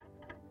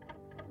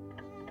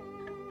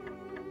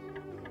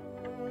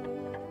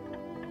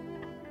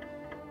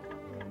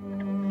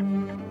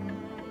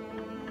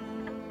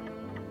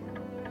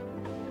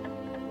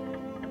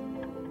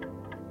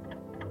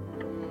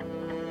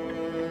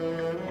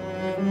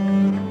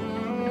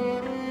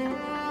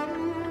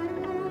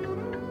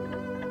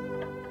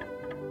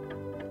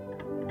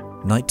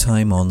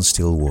Nighttime on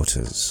Still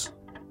Waters.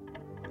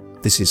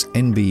 This is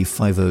NB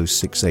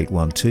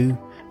 506812,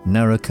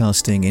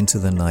 narrowcasting into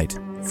the night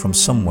from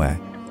somewhere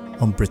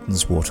on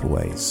Britain's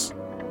waterways.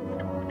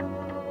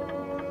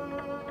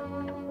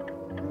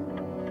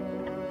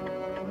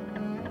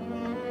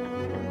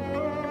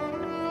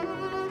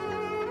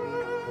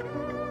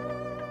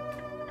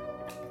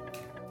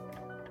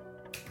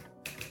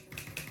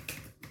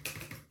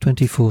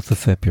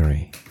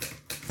 February 24th,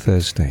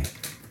 Thursday.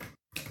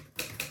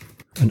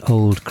 An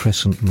old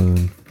crescent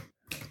moon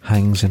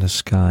hangs in a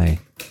sky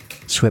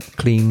swept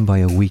clean by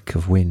a week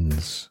of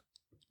winds.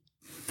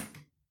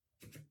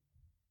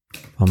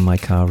 On my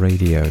car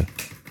radio,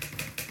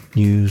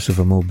 news of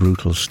a more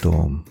brutal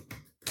storm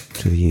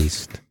to the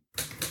east.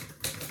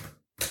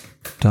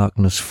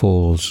 Darkness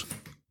falls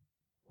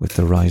with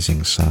the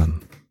rising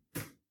sun.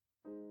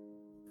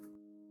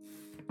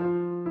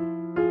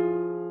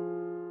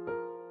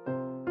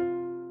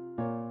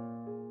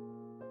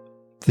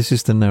 This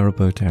is the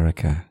narrowboat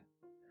Erica,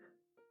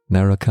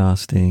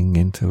 narrowcasting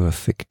into a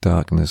thick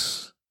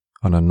darkness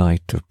on a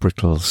night of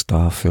brittle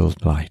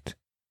star-filled light.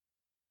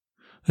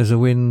 There's a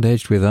wind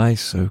edged with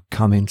ice, so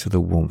come into the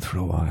warmth for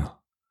a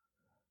while.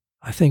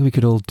 I think we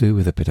could all do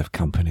with a bit of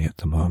company at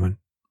the moment.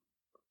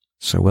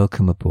 So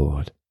welcome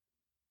aboard.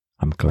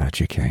 I'm glad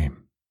you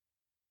came.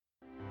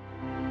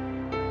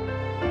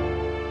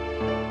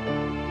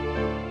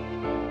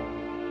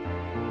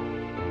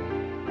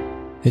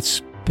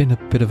 It's been a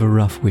bit of a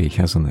rough week,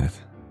 hasn't it?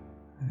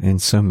 In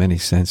so many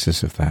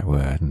senses of that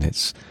word, and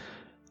it's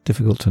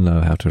difficult to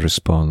know how to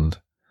respond,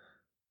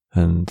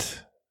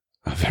 and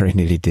I very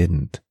nearly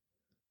didn't.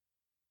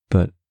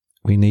 But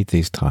we need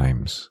these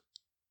times,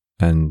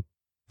 and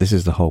this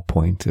is the whole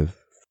point of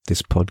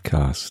this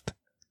podcast,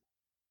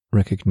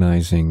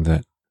 recognizing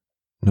that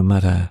no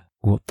matter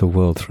what the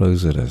world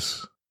throws at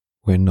us,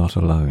 we're not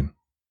alone.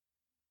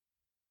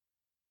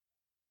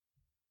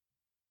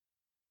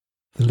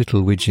 The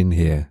little widgeon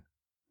here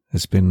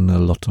has been a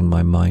lot on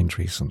my mind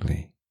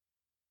recently.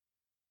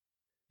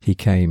 He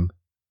came,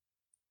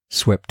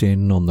 swept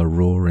in on the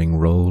roaring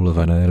roll of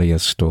an earlier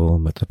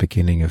storm at the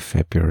beginning of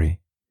February,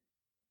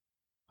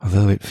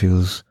 although it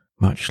feels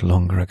much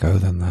longer ago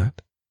than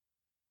that.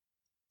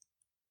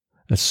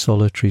 A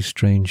solitary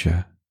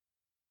stranger,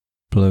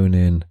 blown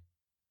in,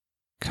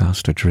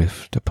 cast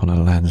adrift upon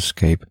a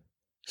landscape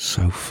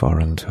so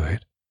foreign to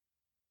it.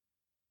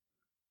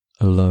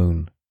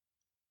 Alone,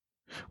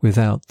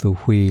 without the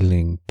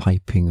wheeling,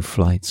 piping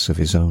flights of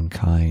his own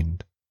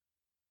kind.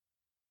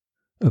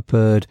 A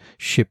bird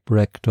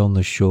shipwrecked on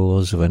the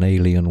shores of an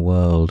alien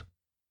world.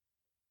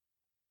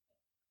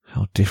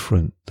 How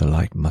different the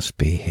light must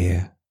be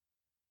here.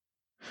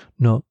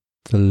 Not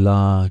the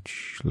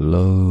large,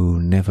 low,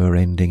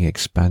 never-ending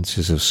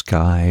expanses of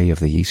sky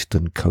of the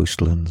eastern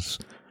coastlands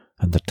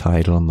and the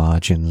tidal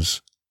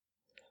margins,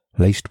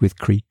 laced with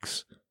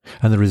creeks,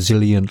 and the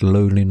resilient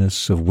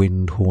loneliness of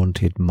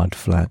wind-haunted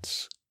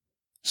mudflats,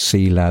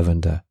 sea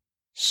lavender,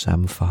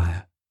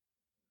 samphire,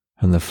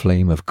 and the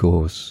flame of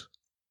gorse.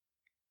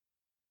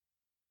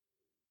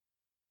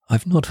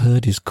 I've not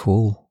heard his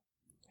call,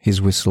 his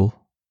whistle.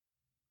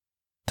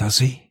 Does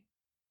he?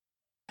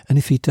 And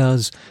if he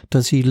does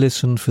he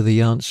listen for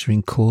the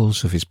answering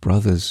calls of his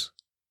brothers,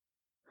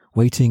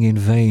 waiting in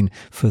vain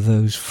for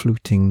those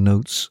fluting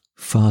notes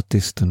far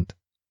distant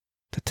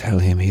to tell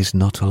him he's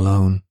not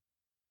alone?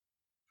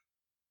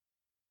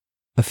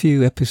 A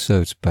few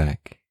episodes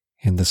back,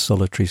 in The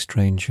Solitary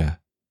Stranger,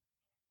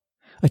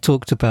 I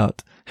talked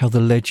about how the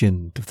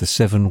legend of the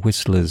 7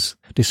 whistlers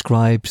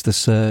describes the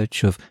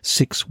search of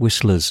 6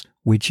 whistlers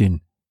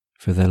widgeon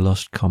for their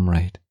lost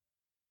comrade,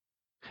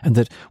 and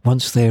that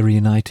once they're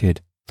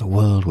reunited, the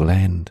world will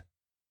end.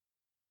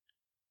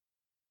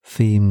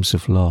 Themes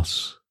of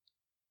loss,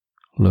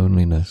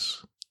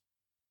 loneliness,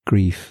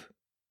 grief,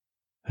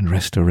 and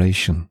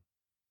restoration.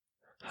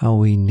 How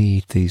we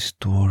need these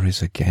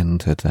stories again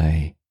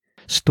today.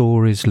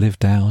 Stories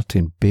lived out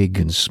in big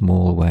and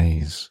small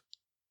ways.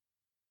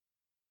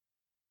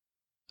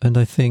 And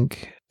I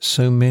think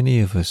so many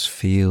of us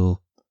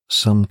feel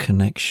some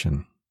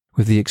connection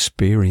with the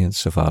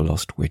experience of our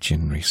lost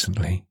widgeon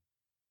recently.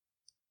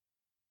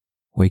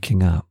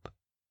 Waking up,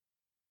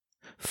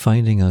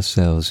 finding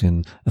ourselves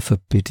in a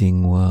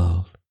forbidding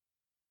world,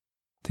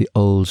 the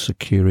old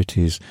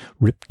securities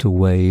ripped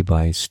away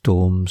by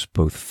storms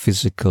both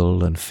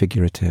physical and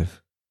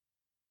figurative.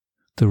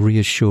 The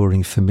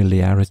reassuring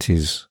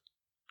familiarities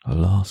are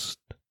lost.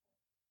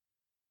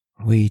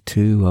 We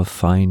too are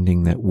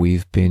finding that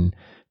we've been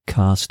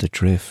cast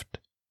adrift,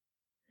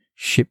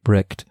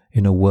 shipwrecked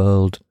in a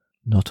world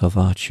not of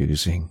our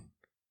choosing.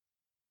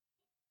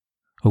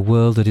 A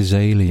world that is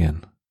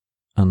alien,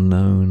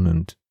 unknown,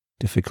 and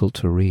difficult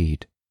to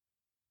read.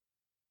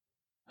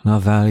 And our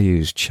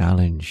values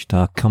challenged,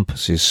 our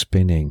compasses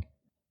spinning.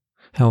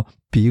 How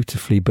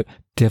beautifully but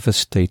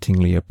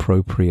devastatingly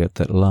appropriate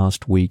that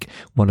last week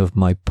one of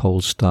my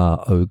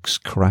Polestar oaks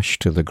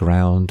crashed to the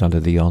ground under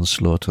the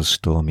onslaught of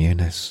Storm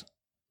Eunice.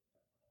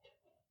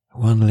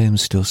 One limb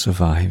still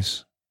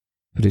survives,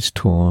 but it's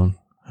torn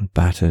and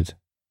battered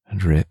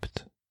and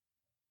ripped.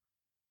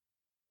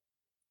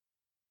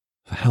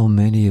 For how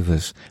many of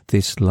us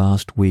this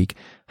last week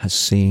has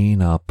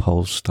seen our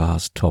pole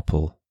stars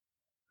topple,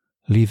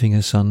 leaving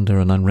us under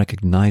an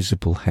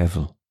unrecognizable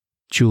hevel,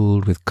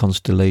 jeweled with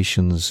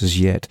constellations as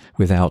yet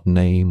without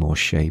name or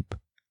shape.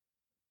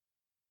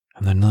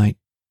 And the night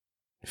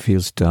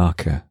feels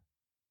darker,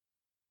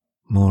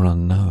 more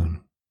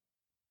unknown.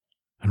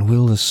 And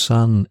will the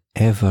sun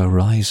ever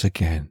rise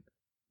again?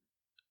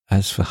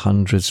 As for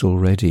hundreds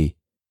already,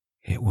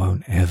 it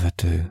won't ever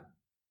do.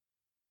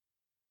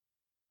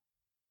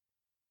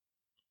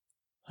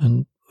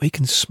 And we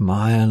can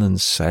smile and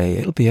say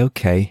it'll be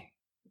okay.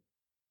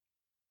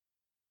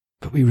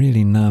 But we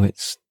really know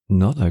it's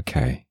not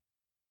okay.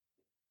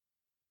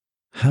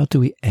 How do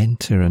we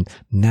enter and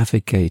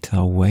navigate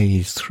our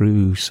ways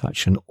through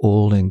such an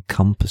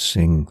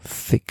all-encompassing,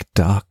 thick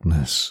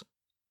darkness?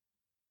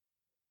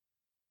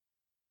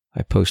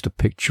 I post a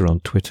picture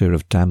on Twitter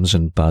of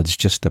damson buds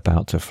just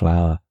about to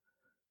flower.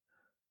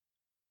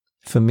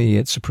 For me,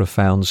 it's a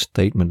profound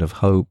statement of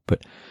hope,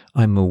 but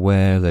I'm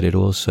aware that it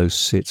also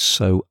sits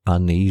so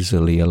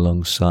uneasily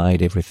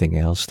alongside everything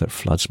else that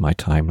floods my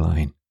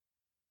timeline.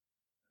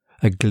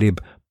 A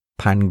glib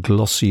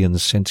Panglossian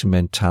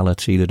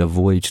sentimentality that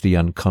avoids the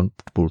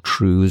uncomfortable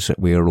truths that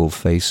we are all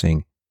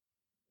facing.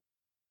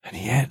 And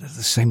yet, at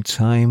the same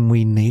time,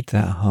 we need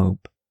that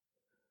hope.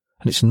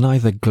 And it's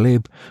neither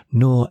glib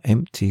nor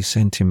empty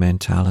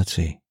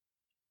sentimentality.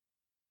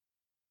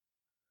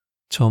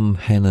 Tom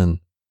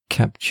Hennon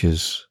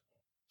captures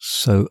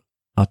so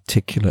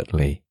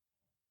articulately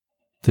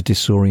the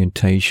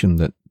disorientation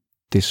that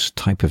this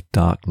type of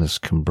darkness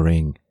can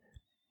bring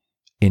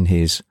in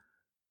his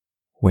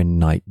When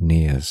Night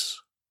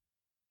Nears.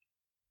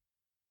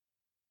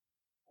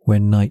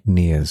 When Night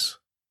Nears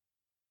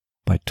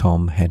by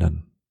Tom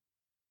Hennon.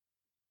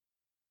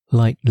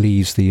 Light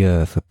leaves the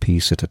earth a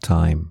piece at a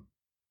time.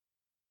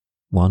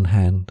 One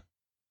hand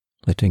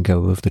letting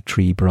go of the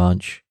tree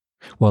branch,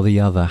 while the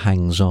other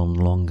hangs on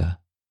longer,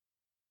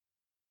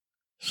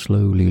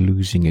 slowly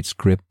losing its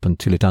grip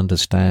until it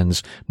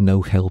understands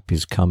no help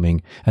is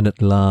coming, and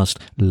at last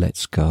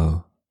lets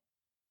go.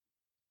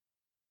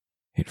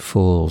 It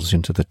falls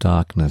into the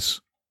darkness,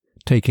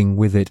 taking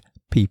with it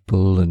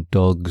people and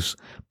dogs,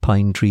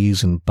 pine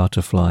trees and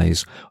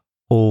butterflies,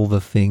 all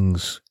the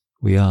things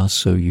we are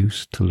so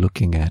used to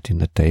looking at in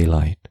the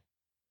daylight.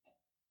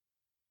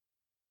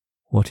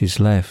 What is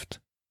left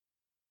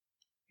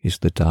is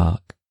the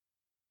dark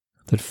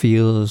that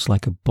feels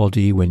like a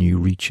body when you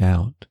reach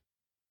out,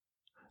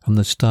 and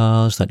the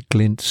stars that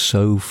glint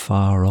so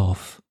far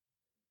off,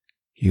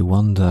 you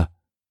wonder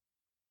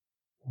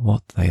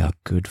what they are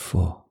good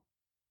for.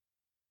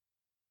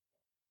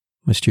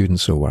 My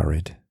students are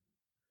worried.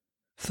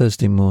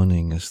 Thursday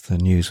morning, as the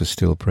news was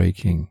still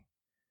breaking,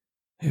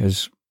 it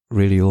was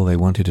really all they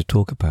wanted to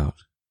talk about.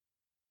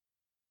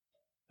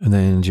 And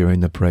then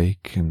during the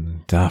break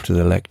and after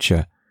the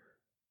lecture,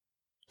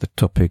 the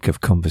topic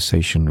of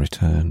conversation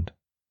returned.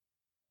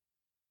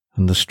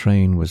 And the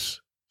strain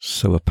was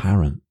so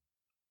apparent.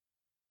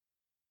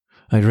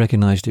 I'd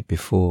recognized it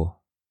before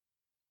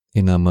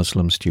in our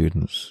Muslim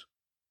students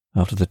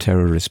after the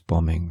terrorist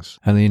bombings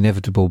and the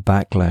inevitable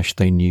backlash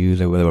they knew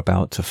they were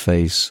about to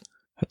face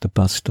at the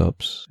bus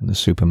stops, in the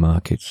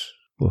supermarkets,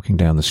 walking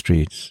down the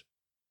streets.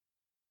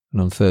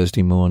 And on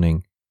Thursday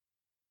morning,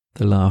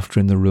 the laughter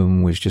in the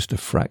room was just a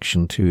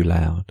fraction too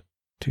loud,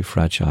 too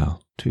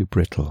fragile, too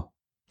brittle.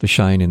 The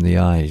shine in the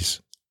eyes,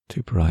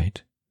 too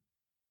bright.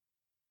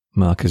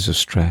 Markers of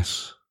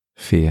stress,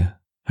 fear,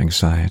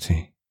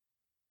 anxiety.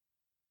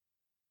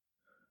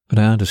 But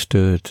I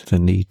understood the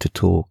need to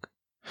talk,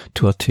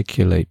 to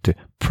articulate, to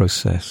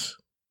process.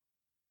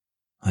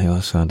 I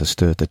also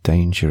understood the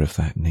danger of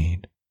that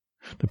need,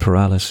 the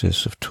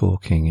paralysis of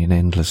talking in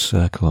endless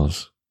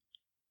circles.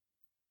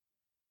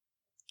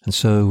 And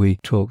so we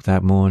talked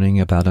that morning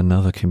about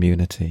another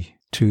community,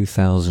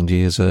 2,000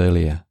 years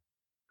earlier,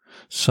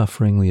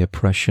 suffering the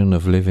oppression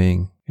of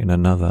living in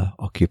another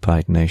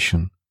occupied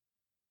nation,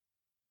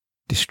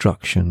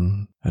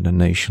 destruction and a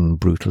nation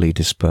brutally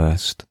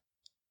dispersed.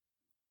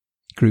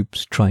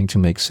 Groups trying to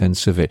make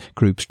sense of it,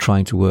 groups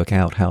trying to work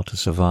out how to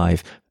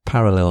survive.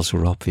 Parallels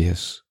were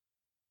obvious.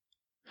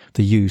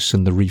 The use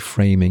and the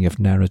reframing of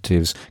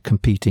narratives,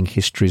 competing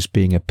histories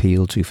being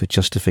appealed to for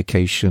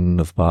justification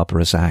of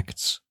barbarous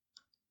acts.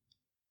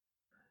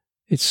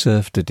 It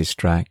served to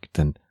distract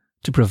and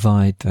to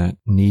provide that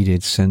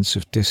needed sense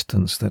of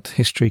distance that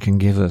history can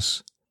give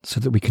us so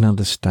that we can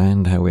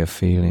understand how we're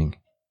feeling.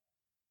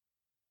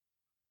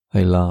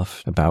 They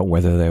laughed about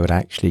whether they would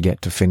actually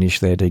get to finish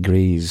their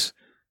degrees.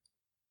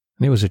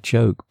 And it was a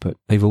joke, but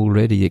they've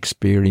already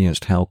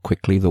experienced how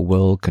quickly the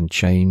world can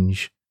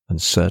change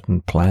and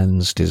certain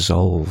plans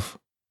dissolve.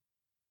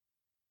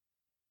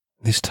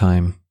 This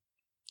time,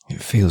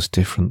 it feels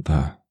different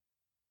though.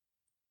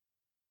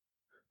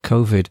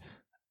 COVID,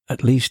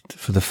 at least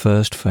for the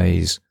first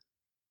phase,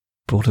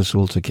 brought us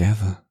all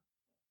together.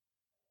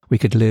 We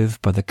could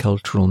live by the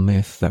cultural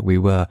myth that we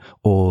were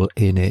all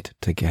in it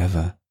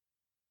together.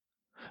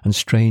 and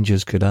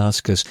strangers could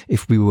ask us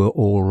if we were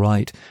all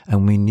right,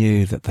 and we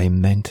knew that they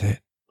meant it.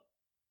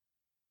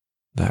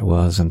 That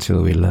was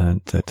until we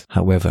learnt that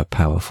however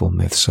powerful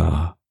myths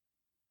are,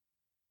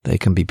 they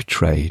can be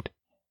betrayed,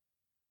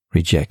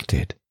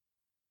 rejected,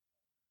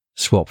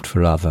 swapped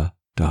for other,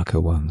 darker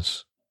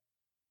ones.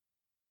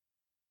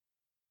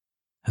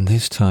 And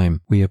this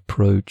time we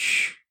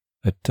approach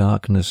a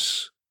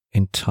darkness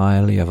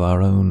entirely of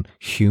our own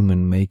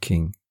human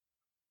making,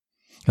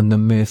 and the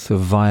myth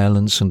of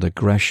violence and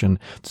aggression,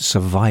 the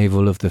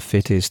survival of the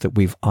fittest that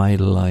we've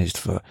idolized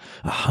for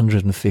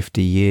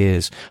 150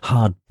 years,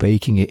 hard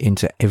baking it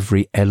into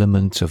every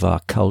element of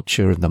our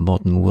culture in the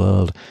modern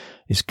world,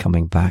 is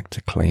coming back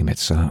to claim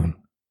its own.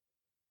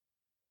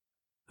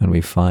 And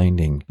we're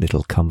finding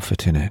little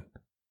comfort in it.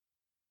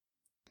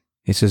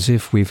 It's as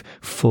if we've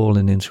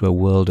fallen into a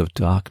world of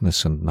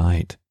darkness and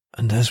night,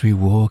 and as we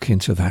walk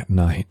into that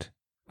night,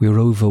 we're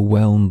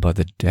overwhelmed by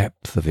the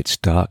depth of its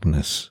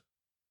darkness.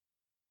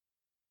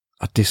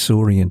 Our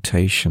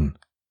disorientation,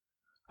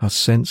 our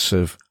sense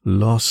of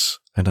loss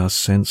and our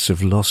sense of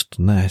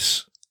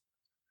lostness.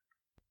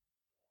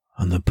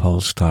 And the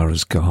Polestar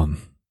has gone,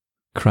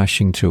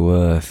 crashing to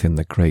earth in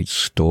the great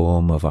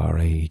storm of our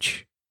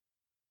age.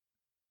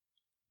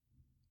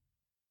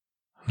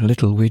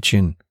 Little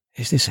Widgeon,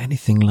 is this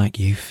anything like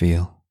you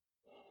feel?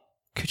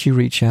 Could you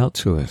reach out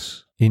to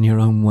us in your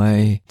own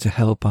way to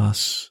help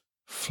us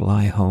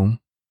fly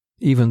home,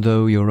 even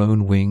though your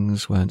own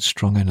wings weren't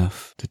strong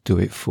enough to do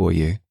it for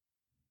you?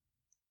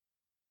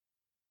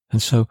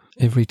 And so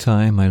every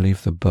time I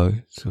leave the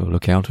boat or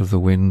look out of the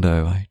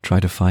window, I try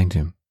to find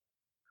him.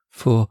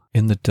 For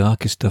in the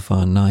darkest of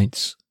our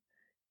nights,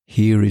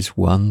 here is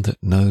one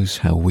that knows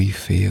how we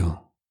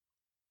feel.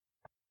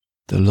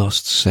 The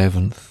lost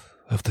seventh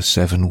of the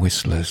seven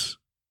whistlers,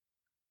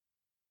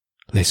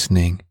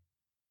 listening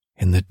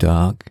in the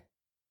dark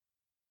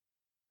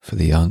for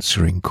the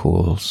answering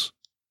calls.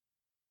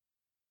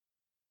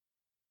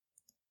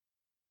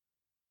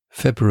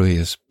 February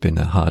has been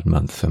a hard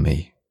month for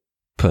me,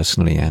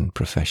 personally and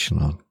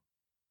professional.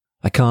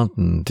 I can't,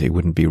 and it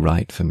wouldn't be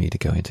right for me to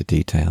go into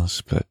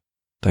details, but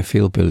I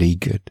feel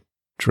beleaguered,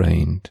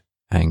 drained,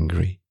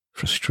 angry,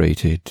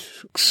 frustrated,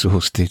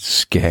 exhausted,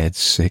 scared,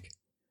 sick.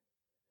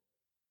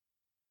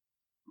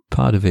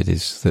 Part of it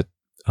is that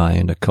I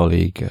and a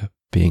colleague are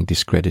being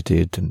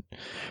discredited and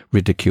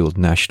ridiculed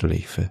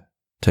nationally for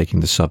taking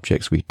the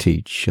subjects we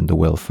teach and the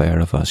welfare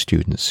of our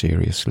students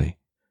seriously.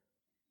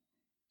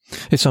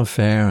 It's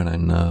unfair, and I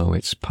know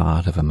it's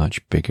part of a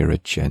much bigger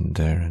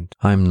agenda, and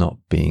I'm not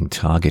being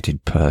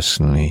targeted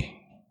personally.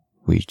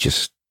 We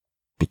just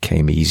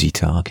became easy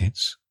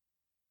targets.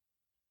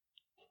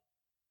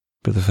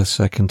 But for the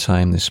second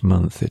time this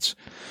month, it's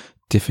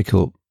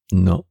difficult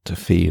not to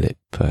feel it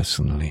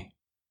personally.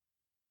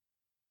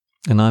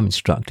 And I'm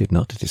instructed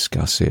not to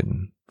discuss it,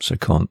 and so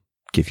can't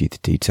give you the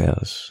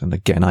details. And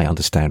again, I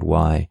understand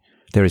why.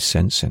 There is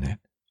sense in it.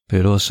 But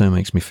it also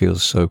makes me feel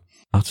so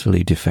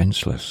utterly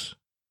defenseless.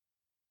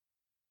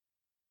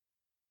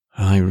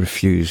 I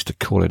refuse to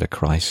call it a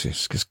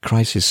crisis, because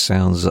crisis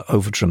sounds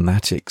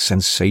overdramatic,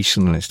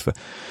 sensationalist, for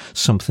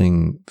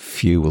something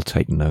few will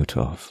take note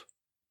of.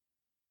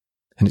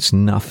 And it's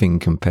nothing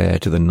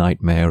compared to the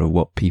nightmare of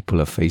what people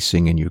are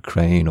facing in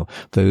Ukraine, or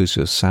those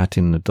who have sat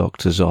in the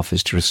doctor's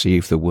office to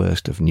receive the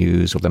worst of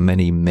news, or the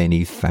many,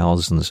 many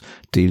thousands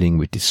dealing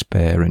with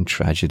despair and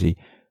tragedy.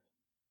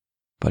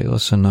 But I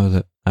also know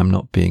that I'm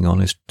not being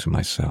honest to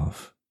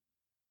myself.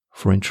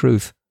 For in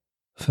truth,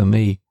 for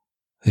me,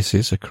 this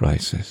is a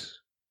crisis.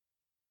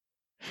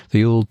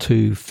 The all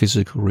too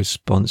physical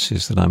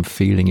responses that I'm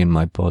feeling in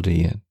my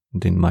body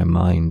and in my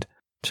mind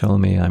tell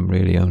me I'm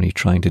really only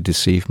trying to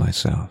deceive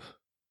myself.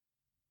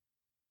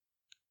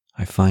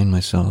 I find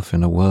myself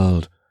in a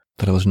world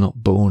that I was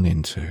not born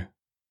into,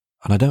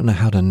 and I don't know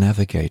how to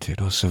navigate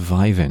it or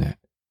survive in it.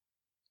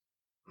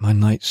 My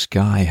night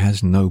sky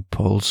has no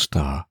pole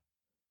star,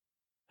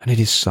 and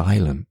it is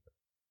silent.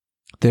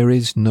 There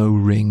is no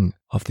ring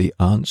of the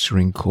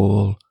answering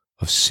call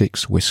of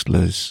 6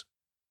 whistlers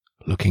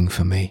looking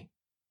for me.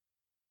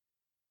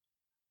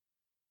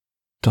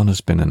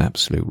 Donna's been an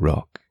absolute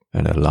rock,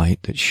 and a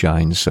light that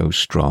shines so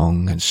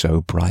strong and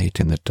so bright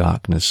in the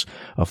darkness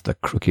of the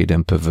crooked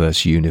and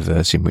perverse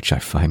universe in which I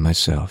find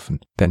myself,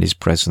 and Benny's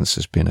presence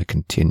has been a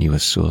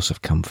continuous source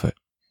of comfort.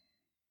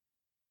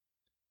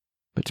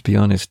 But to be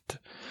honest,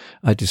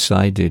 I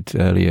decided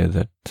earlier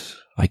that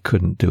I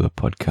couldn't do a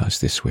podcast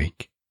this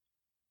week.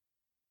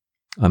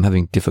 I'm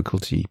having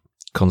difficulty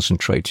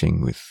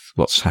concentrating with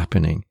what's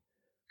happening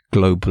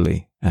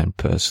globally and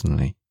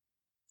personally.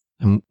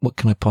 And what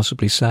can I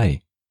possibly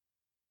say?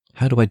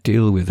 How do I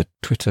deal with a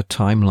Twitter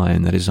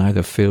timeline that is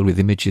either filled with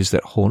images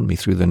that haunt me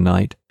through the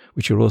night,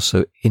 which are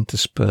also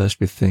interspersed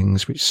with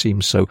things which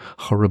seem so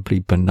horribly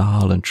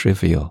banal and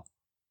trivial?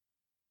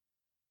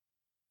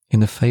 In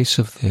the face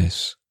of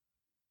this,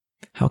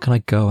 how can I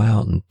go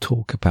out and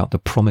talk about the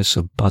promise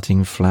of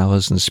budding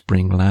flowers and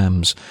spring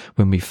lambs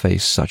when we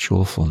face such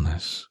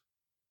awfulness?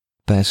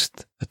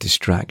 Best a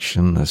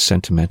distraction, a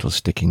sentimental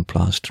sticking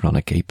plaster on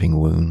a gaping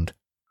wound,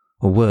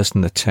 or worse,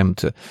 an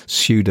attempt at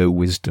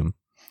pseudo-wisdom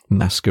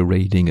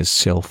masquerading as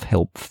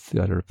self-help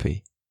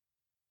therapy.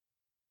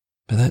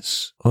 But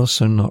that's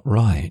also not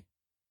right.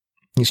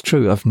 It's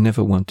true, I've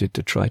never wanted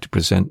to try to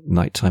present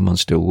Nighttime on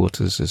Still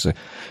Waters as a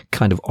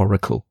kind of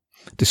oracle,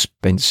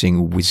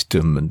 dispensing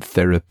wisdom and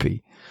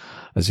therapy,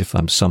 as if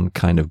I'm some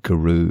kind of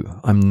guru.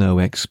 I'm no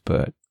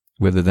expert,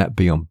 whether that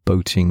be on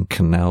boating,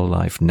 canal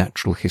life,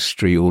 natural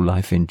history, or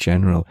life in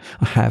general.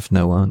 I have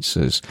no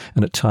answers,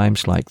 and at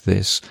times like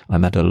this,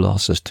 I'm at a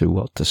loss as to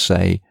what to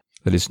say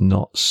that is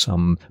not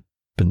some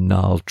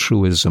banal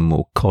truism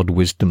or cod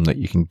wisdom that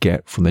you can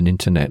get from an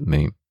internet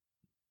meme.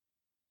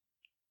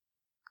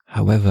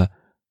 However,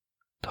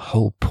 the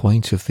whole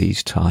point of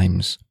these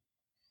times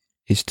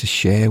is to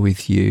share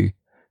with you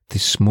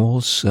this small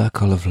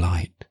circle of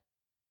light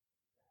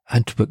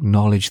and to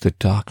acknowledge the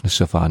darkness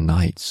of our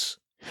nights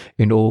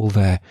in all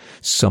their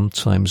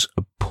sometimes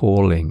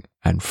appalling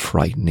and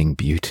frightening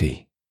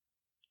beauty.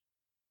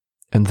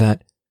 And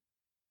that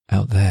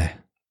out there,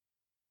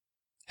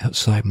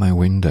 outside my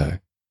window,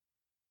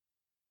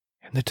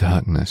 in the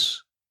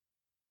darkness,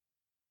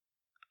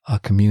 are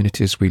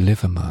communities we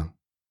live among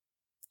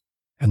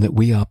and that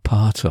we are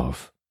part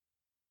of.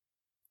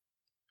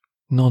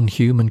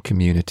 Non-human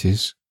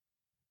communities,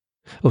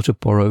 or to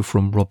borrow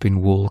from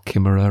Robin Wall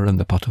Kimmerer and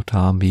the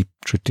Potawatomi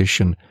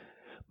tradition,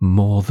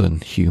 more than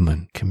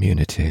human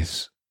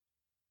communities.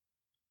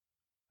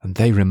 And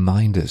they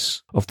remind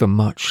us of the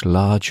much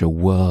larger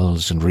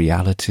worlds and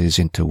realities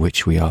into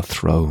which we are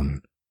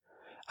thrown,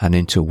 and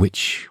into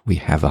which we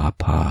have our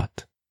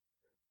part,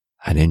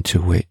 and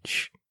into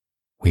which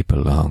we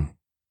belong.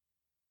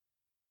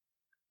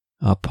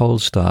 Our pole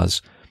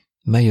stars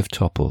may have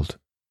toppled,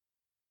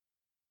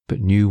 but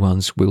new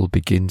ones will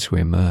begin to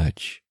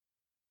emerge.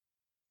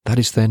 That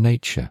is their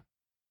nature,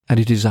 and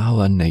it is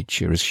our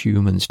nature as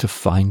humans to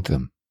find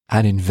them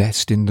and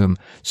invest in them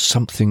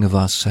something of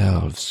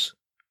ourselves.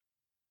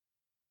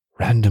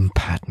 Random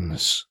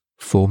patterns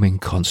forming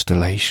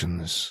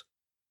constellations.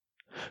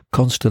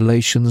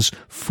 Constellations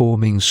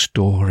forming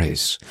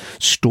stories.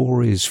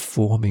 Stories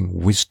forming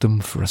wisdom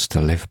for us to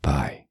live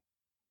by.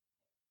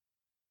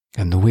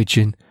 And the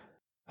widgeon,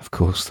 of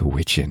course the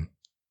widgeon.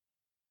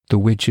 The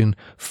widgeon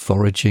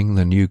foraging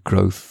the new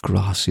growth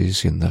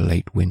grasses in the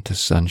late winter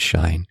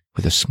sunshine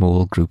with a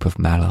small group of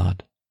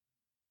mallard,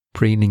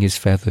 preening his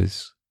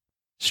feathers,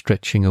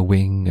 stretching a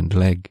wing and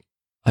leg.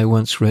 I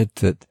once read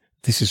that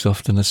this is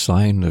often a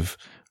sign of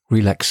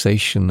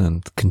relaxation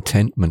and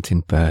contentment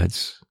in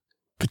birds,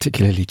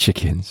 particularly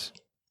chickens.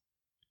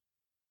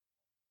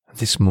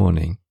 This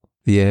morning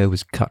the air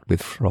was cut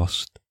with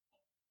frost,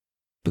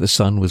 but the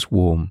sun was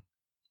warm,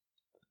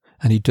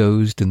 and he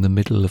dozed in the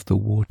middle of the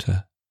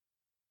water,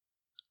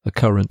 the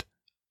current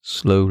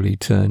slowly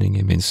turning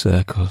him in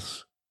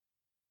circles,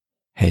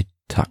 head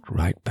tucked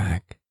right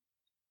back.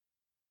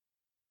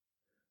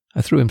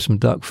 I threw him some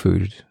duck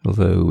food,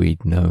 although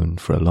we'd known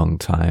for a long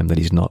time that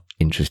he's not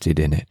interested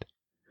in it,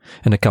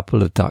 and a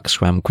couple of ducks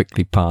swam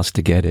quickly past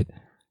to get it,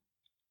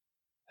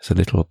 as a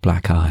little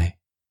black eye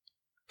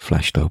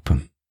flashed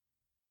open.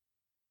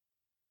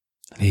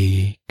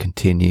 He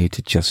continued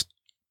to just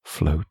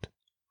float,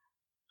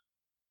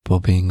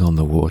 bobbing on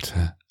the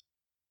water,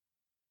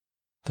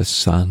 the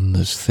sun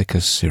as thick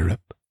as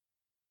syrup,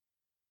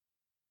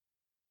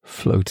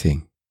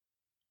 floating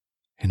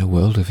in a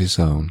world of his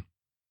own.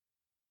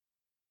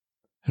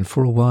 And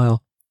for a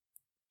while,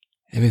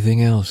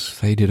 everything else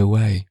faded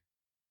away.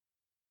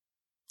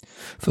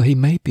 For he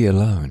may be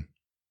alone.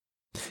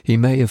 He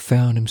may have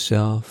found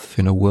himself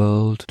in a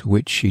world to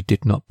which he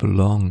did not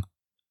belong.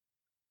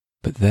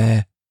 But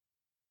there,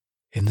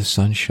 in the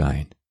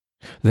sunshine,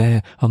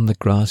 there on the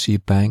grassy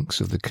banks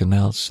of the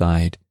canal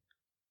side,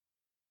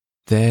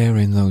 there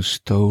in those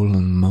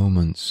stolen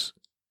moments,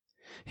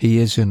 he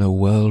is in a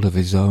world of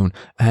his own,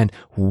 and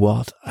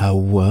what a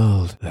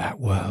world that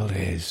world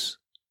is.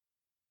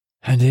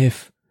 And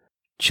if,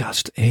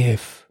 just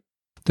if,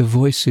 the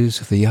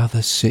voices of the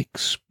other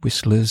 6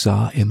 whistlers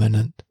are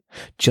imminent,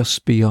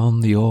 just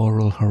beyond the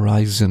aural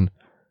horizon,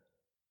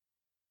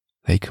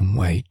 they can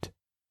wait,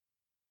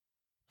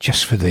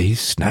 just for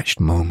these snatched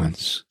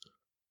moments.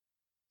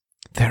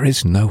 There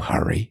is no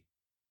hurry.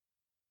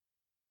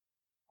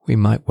 We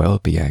might well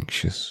be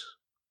anxious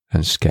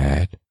and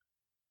scared.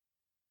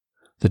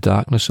 The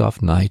darkness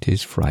of night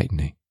is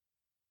frightening,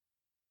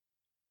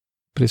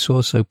 but it's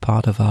also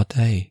part of our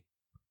day.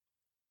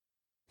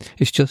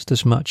 It's just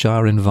as much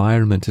our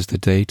environment as the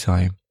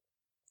daytime.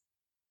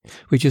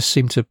 We just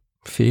seem to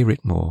fear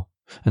it more,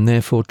 and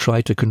therefore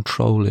try to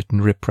control it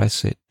and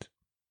repress it.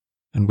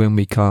 And when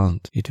we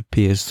can't, it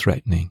appears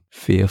threatening,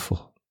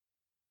 fearful.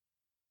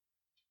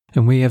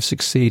 And we have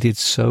succeeded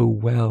so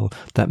well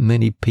that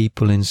many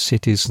people in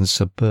cities and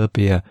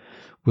suburbia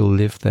will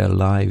live their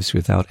lives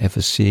without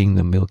ever seeing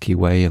the Milky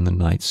Way in the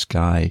night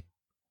sky.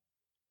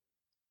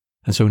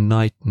 And so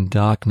night and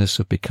darkness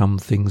have become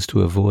things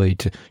to avoid,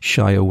 to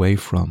shy away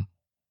from.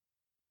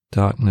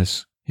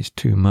 Darkness is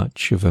too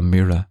much of a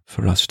mirror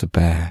for us to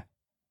bear.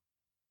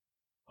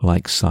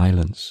 Like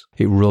silence,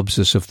 it robs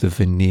us of the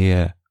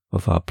veneer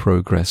of our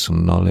progress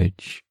and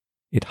knowledge.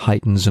 It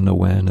heightens an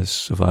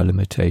awareness of our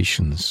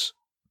limitations.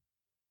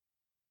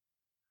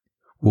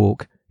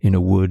 Walk in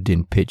a wood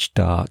in pitch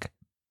dark,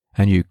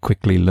 and you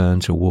quickly learn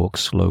to walk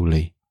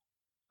slowly,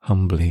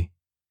 humbly,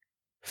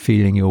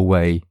 feeling your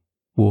way,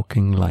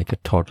 walking like a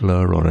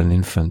toddler or an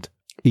infant,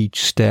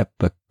 each step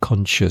a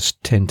conscious,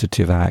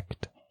 tentative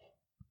act.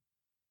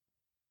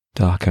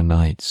 Darker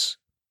nights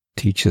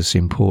teach us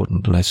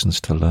important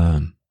lessons to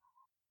learn.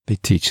 They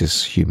teach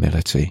us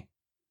humility.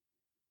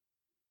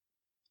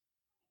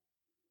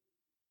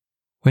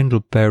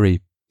 Wendell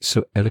Berry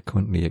so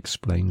eloquently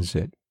explains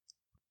it.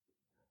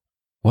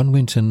 One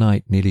winter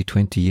night nearly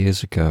 20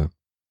 years ago,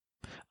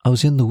 I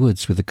was in the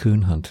woods with the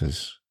coon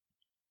hunters,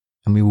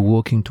 and we were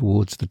walking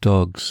towards the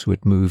dogs who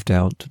had moved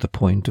out to the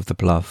point of the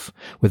bluff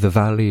where the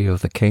valley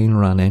of the Cane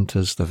Run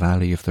enters the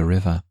valley of the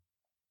river.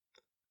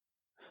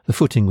 The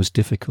footing was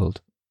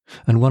difficult,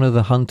 and one of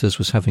the hunters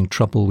was having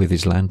trouble with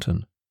his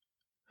lantern.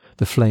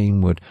 The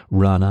flame would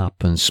run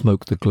up and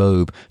smoke the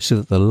globe so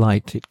that the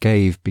light it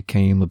gave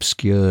became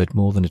obscured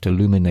more than it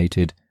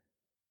illuminated,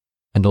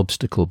 an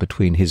obstacle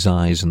between his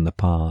eyes and the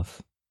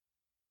path.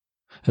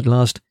 At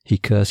last he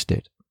cursed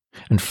it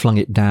and flung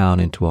it down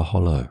into a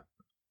hollow.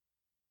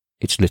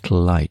 Its little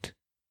light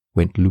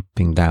went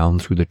looping down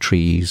through the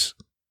trees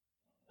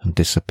and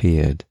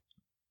disappeared.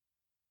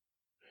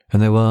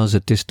 And there was a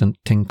distant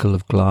tinkle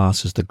of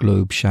glass as the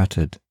globe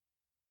shattered.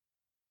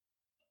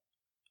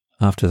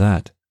 After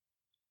that,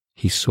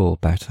 he saw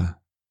better,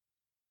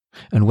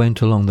 and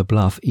went along the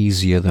bluff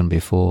easier than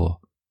before,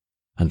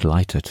 and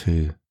lighter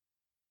too.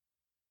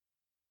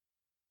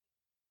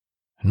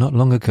 Not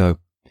long ago,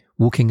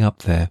 walking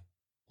up there,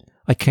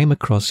 I came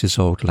across his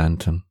old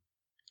lantern,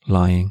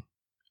 lying,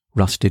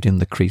 rusted in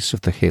the crease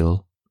of the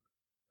hill,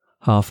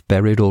 half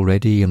buried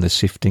already in the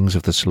siftings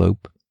of the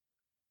slope,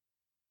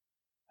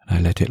 and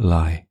I let it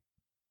lie.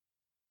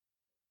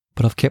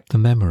 But I've kept the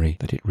memory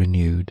that it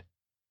renewed.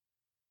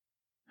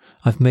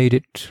 I've made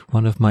it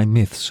one of my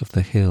myths of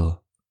the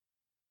hill.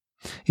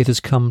 It has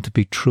come to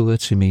be truer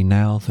to me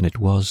now than it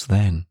was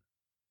then.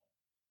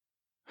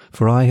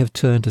 For I have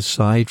turned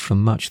aside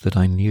from much that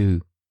I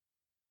knew,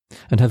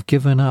 and have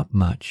given up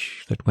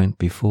much that went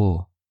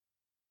before.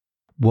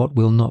 What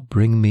will not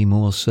bring me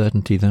more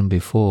certainty than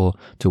before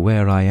to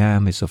where I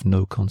am is of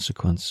no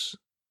consequence.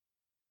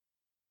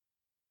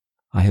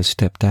 I have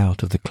stepped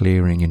out of the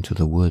clearing into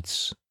the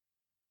woods.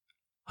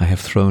 I have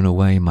thrown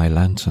away my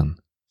lantern,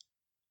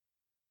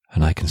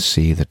 and I can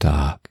see the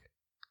dark.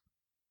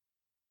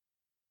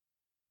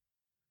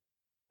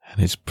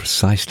 And it's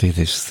precisely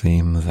this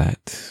theme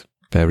that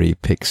Berry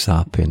picks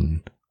up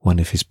in one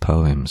of his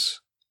poems,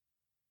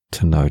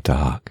 To Know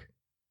Dark.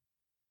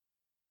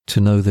 To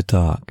Know the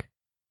Dark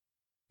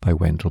by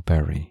Wendell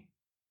Berry.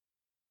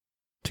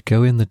 To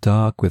go in the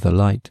dark with a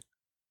light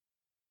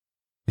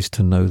is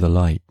to know the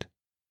light.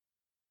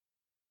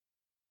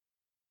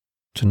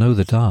 To know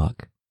the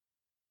dark,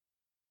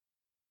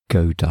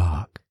 go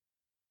dark,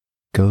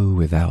 go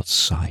without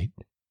sight,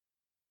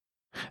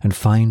 and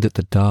find that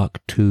the dark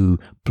too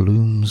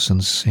blooms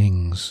and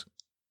sings,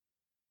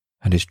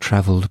 and is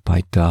travelled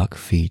by dark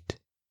feet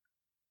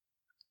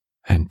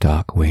and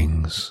dark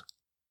wings.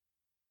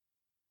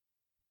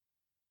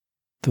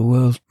 The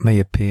world may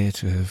appear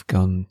to have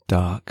gone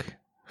dark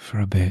for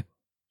a bit,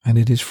 and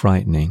it is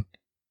frightening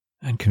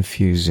and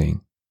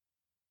confusing.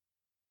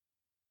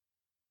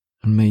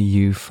 And may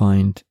you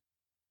find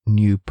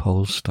new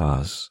pole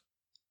stars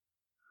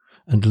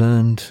and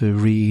learn to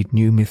read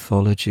new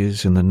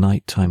mythologies in the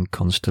nighttime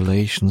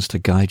constellations to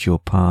guide your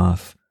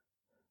path,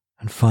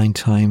 and find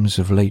times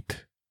of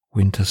late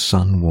winter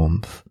sun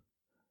warmth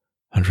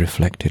and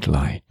reflected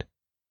light.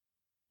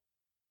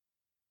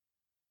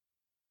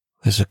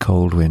 There's a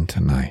cold winter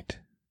night,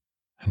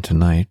 and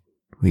tonight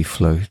we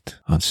float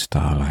on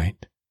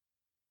starlight.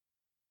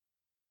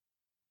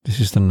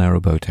 This is the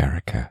Narrowboat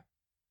Erica,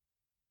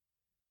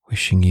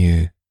 wishing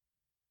you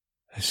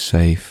a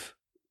safe,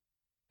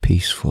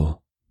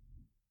 peaceful,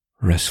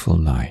 restful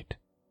night.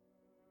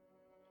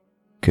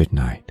 Good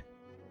night.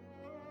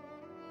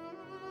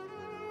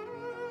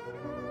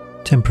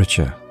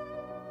 Temperature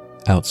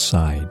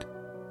outside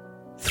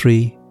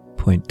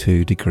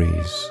 3.2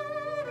 degrees.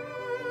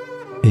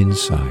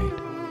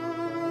 Inside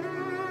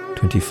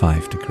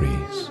 25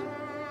 degrees.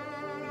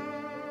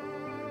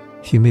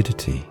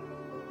 Humidity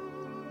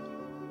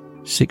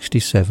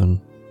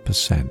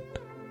 67%.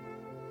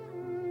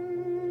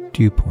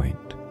 Dew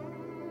point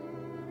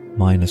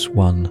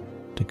 -1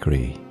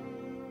 degree.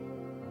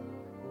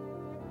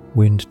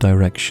 Wind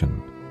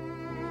direction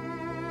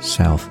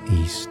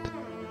southeast.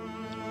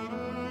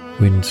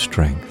 Wind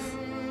strength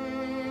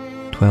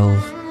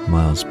 12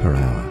 miles per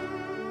hour.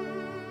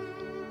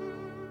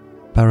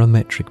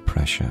 Barometric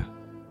pressure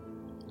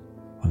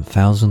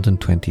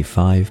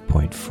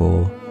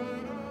 1025.4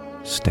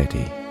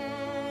 steady.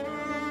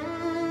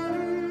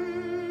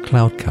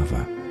 Cloud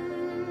cover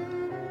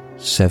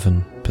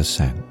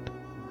 7%.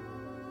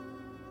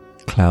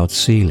 Cloud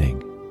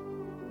ceiling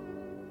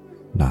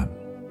none.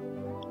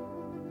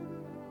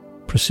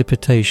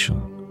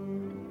 Precipitation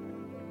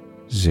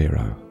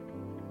 0.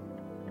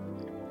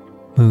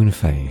 Moon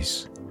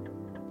phase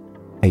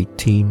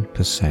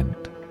 18%,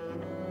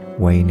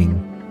 waning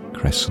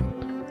crescent.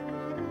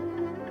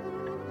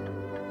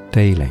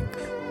 Day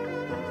length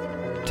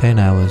 10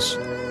 hours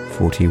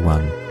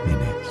 41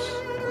 minutes.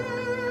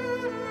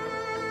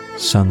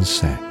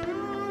 Sunset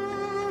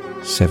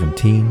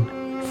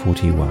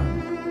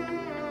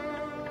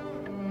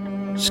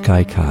 17:41.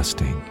 Sky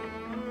casting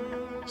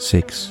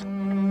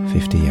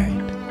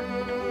 6:58.